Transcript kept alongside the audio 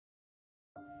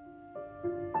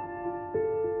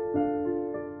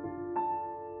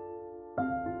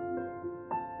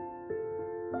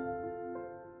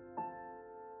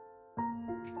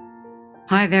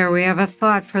Hi there, we have a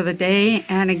thought for the day,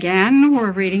 and again,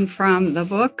 we're reading from the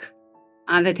book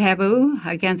on the Taboo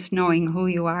Against Knowing Who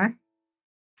You Are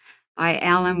by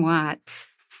Alan Watts.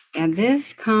 And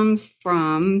this comes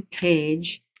from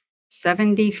page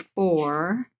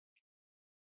 74,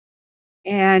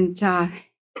 and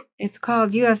it's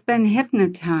called You Have Been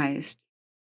Hypnotized.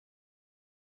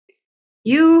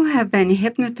 You have been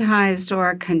hypnotized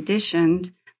or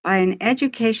conditioned by an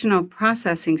educational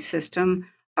processing system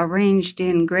arranged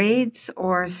in grades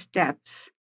or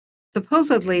steps,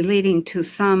 supposedly leading to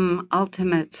some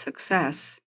ultimate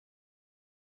success.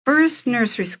 First,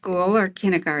 nursery school or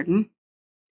kindergarten,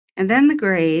 and then the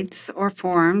grades or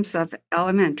forms of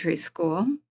elementary school,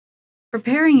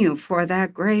 preparing you for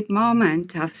that great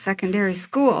moment of secondary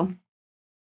school.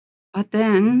 But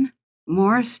then,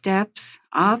 more steps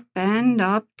up and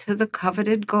up to the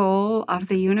coveted goal of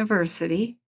the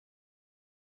university.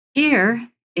 Here,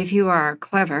 if you are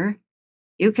clever,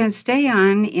 you can stay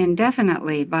on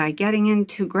indefinitely by getting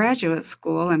into graduate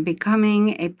school and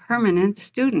becoming a permanent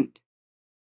student.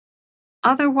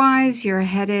 Otherwise, you're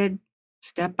headed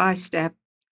step by step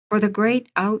for the great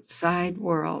outside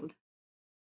world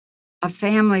of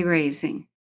family raising,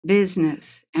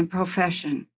 business, and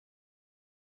profession.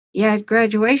 Yet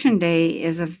graduation day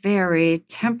is a very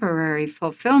temporary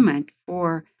fulfillment,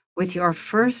 for with your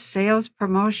first sales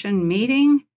promotion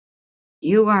meeting,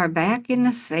 you are back in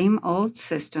the same old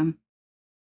system,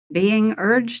 being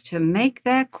urged to make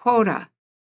that quota.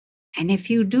 And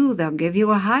if you do, they'll give you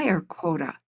a higher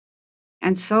quota.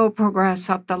 And so progress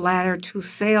up the ladder to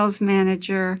sales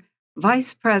manager,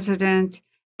 vice president,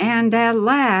 and at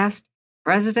last,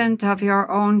 president of your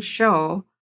own show,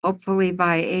 hopefully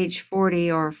by age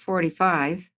 40 or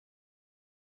 45.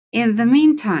 In the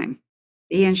meantime,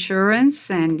 the insurance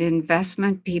and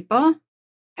investment people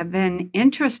have been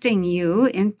interesting you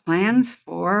in plans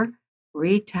for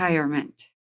retirement.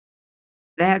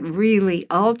 That really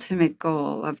ultimate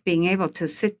goal of being able to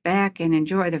sit back and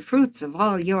enjoy the fruits of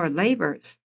all your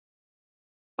labors.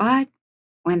 But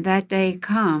when that day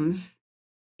comes,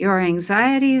 your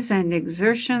anxieties and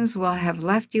exertions will have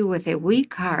left you with a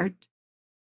weak heart,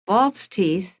 false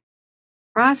teeth,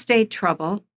 prostate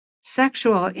trouble,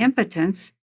 sexual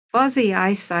impotence, fuzzy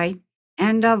eyesight,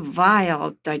 and a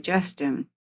vile digestion.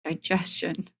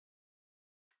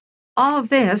 All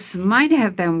this might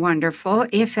have been wonderful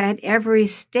if at every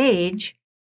stage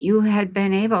you had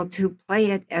been able to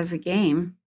play it as a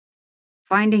game,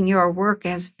 finding your work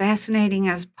as fascinating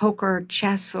as poker,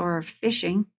 chess, or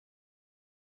fishing.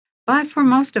 But for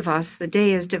most of us, the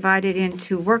day is divided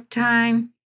into work time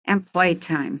and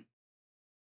playtime,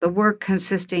 the work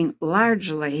consisting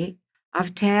largely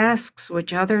of tasks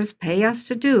which others pay us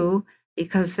to do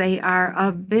because they are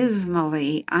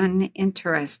abysmally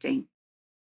uninteresting.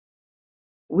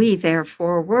 We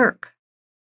therefore work,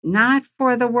 not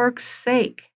for the work's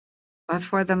sake, but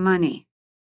for the money.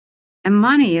 And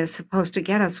money is supposed to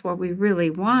get us what we really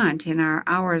want in our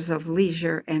hours of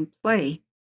leisure and play.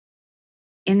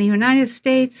 In the United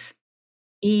States,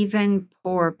 even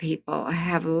poor people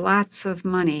have lots of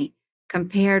money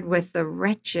compared with the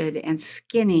wretched and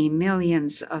skinny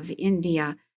millions of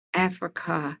India,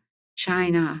 Africa,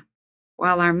 China,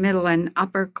 while our middle and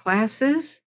upper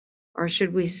classes, or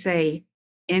should we say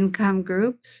income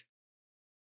groups,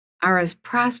 are as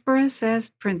prosperous as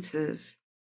princes.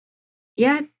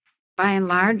 Yet, by and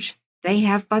large, they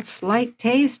have but slight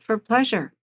taste for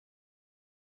pleasure.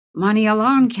 Money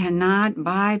alone cannot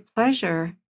buy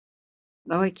pleasure,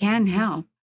 though it can help.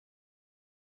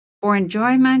 For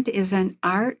enjoyment is an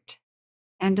art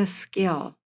and a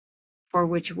skill for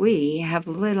which we have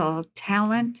little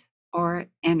talent or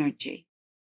energy.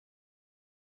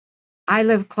 I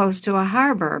live close to a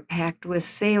harbor packed with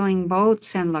sailing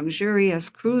boats and luxurious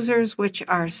cruisers which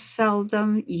are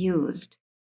seldom used,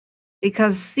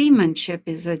 because seamanship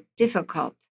is a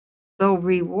difficult, though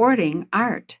rewarding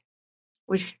art,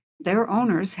 which their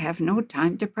owners have no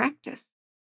time to practice.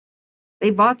 They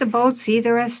bought the boats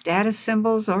either as status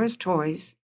symbols or as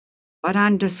toys, but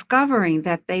on discovering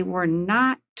that they were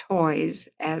not toys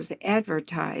as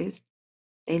advertised,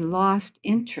 they lost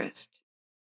interest.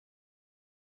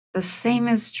 The same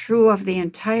is true of the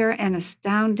entire and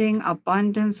astounding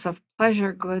abundance of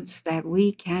pleasure goods that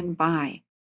we can buy.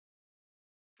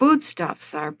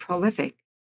 Foodstuffs are prolific,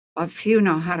 but few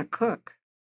know how to cook.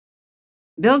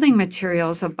 Building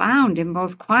materials abound in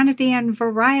both quantity and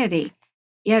variety,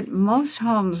 yet most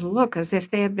homes look as if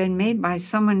they had been made by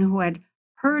someone who had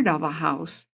heard of a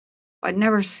house, but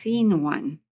never seen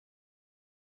one.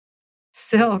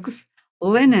 Silks,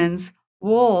 linens,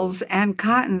 wools, and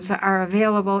cottons are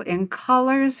available in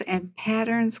colors and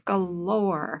patterns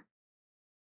galore.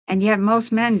 And yet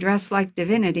most men dress like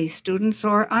divinity students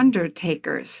or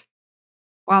undertakers,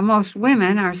 while most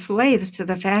women are slaves to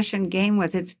the fashion game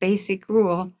with its basic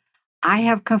rule, I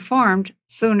have conformed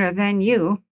sooner than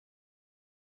you.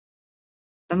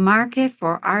 The market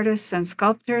for artists and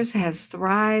sculptors has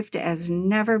thrived as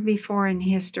never before in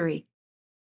history.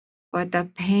 But the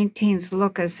paintings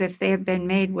look as if they have been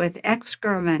made with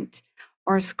excrement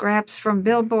or scraps from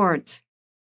billboards.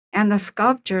 And the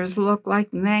sculptures look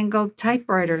like mangled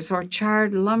typewriters or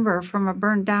charred lumber from a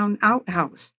burned-down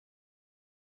outhouse.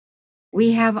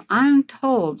 We have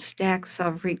untold stacks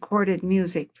of recorded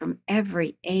music from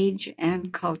every age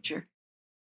and culture,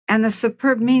 and the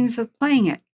superb means of playing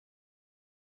it.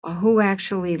 Well, who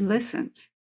actually listens?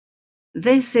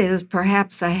 This is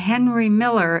perhaps a Henry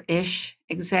Miller-ish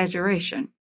exaggeration.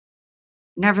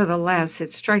 Nevertheless, it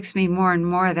strikes me more and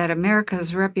more that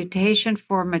America's reputation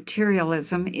for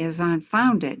materialism is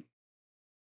unfounded.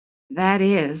 That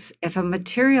is, if a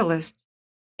materialist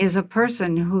is a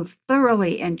person who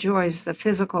thoroughly enjoys the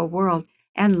physical world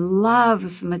and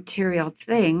loves material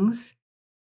things,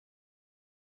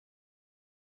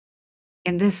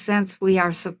 in this sense, we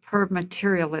are superb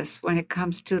materialists when it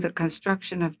comes to the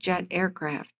construction of jet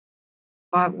aircraft.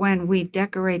 But when we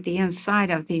decorate the inside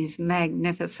of these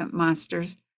magnificent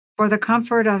monsters for the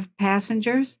comfort of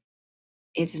passengers,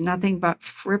 it's nothing but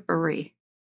frippery.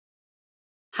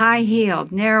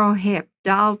 High-heeled, narrow-hipped,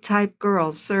 doll-type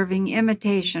girls serving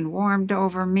imitation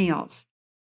warmed-over meals.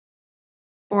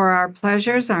 For our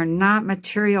pleasures are not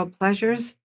material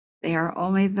pleasures, they are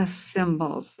only the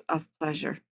symbols of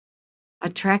pleasure,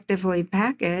 attractively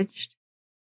packaged,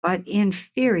 but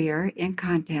inferior in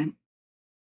content.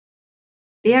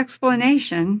 The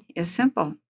explanation is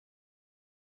simple.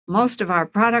 Most of our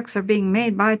products are being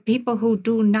made by people who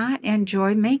do not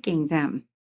enjoy making them,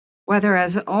 whether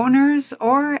as owners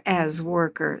or as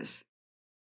workers.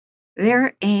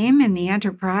 Their aim in the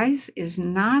enterprise is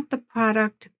not the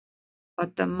product,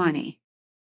 but the money.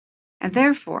 And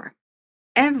therefore,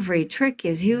 every trick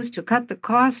is used to cut the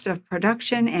cost of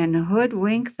production and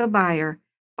hoodwink the buyer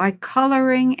by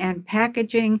coloring and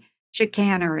packaging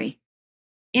chicanery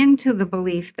into the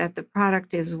belief that the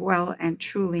product is well and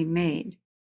truly made.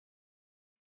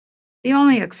 The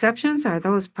only exceptions are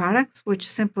those products which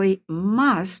simply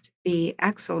must be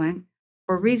excellent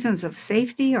for reasons of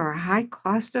safety or high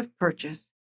cost of purchase.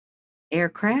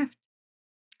 Aircraft,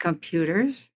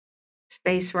 computers,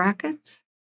 space rockets,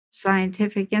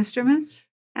 scientific instruments,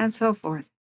 and so forth.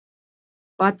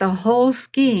 But the whole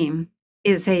scheme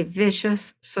is a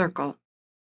vicious circle.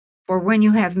 For when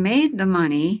you have made the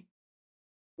money,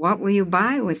 what will you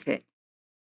buy with it?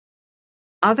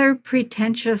 Other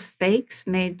pretentious fakes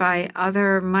made by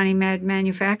other money-mad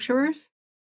manufacturers?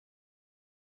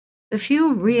 The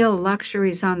few real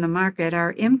luxuries on the market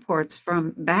are imports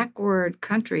from backward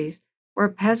countries where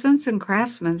peasants and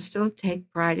craftsmen still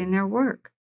take pride in their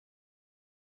work.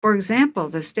 For example,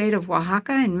 the state of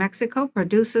Oaxaca in Mexico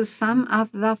produces some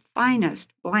of the finest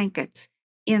blankets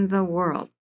in the world,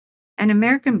 and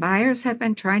American buyers have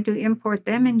been trying to import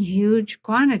them in huge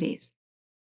quantities.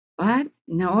 But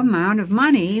no amount of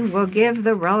money will give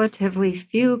the relatively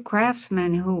few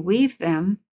craftsmen who weave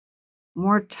them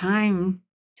more time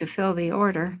to fill the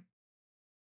order.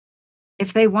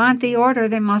 If they want the order,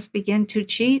 they must begin to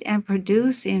cheat and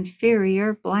produce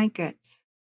inferior blankets.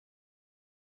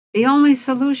 The only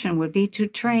solution would be to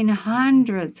train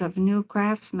hundreds of new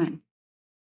craftsmen.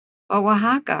 But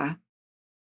Oaxaca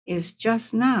is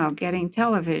just now getting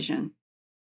television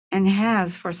and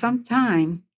has for some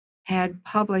time had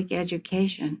public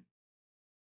education.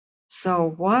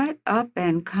 So what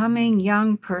up-and-coming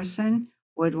young person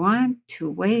would want to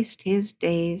waste his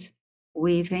days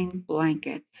weaving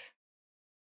blankets?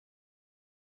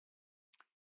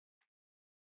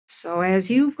 So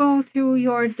as you go through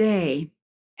your day,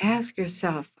 ask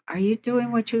yourself, are you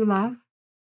doing what you love?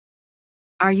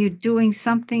 Are you doing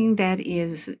something that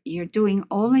you're doing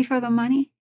only for the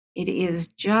money? It is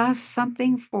just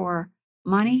something for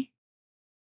money?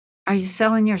 Are you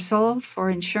selling your soul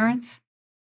for insurance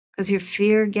because you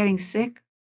fear getting sick,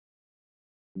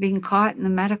 being caught in the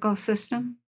medical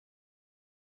system?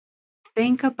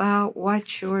 Think about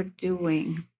what you're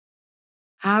doing.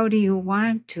 How do you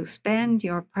want to spend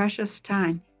your precious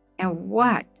time? And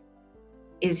what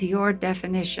is your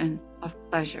definition of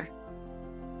pleasure?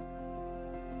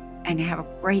 And have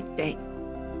a great day.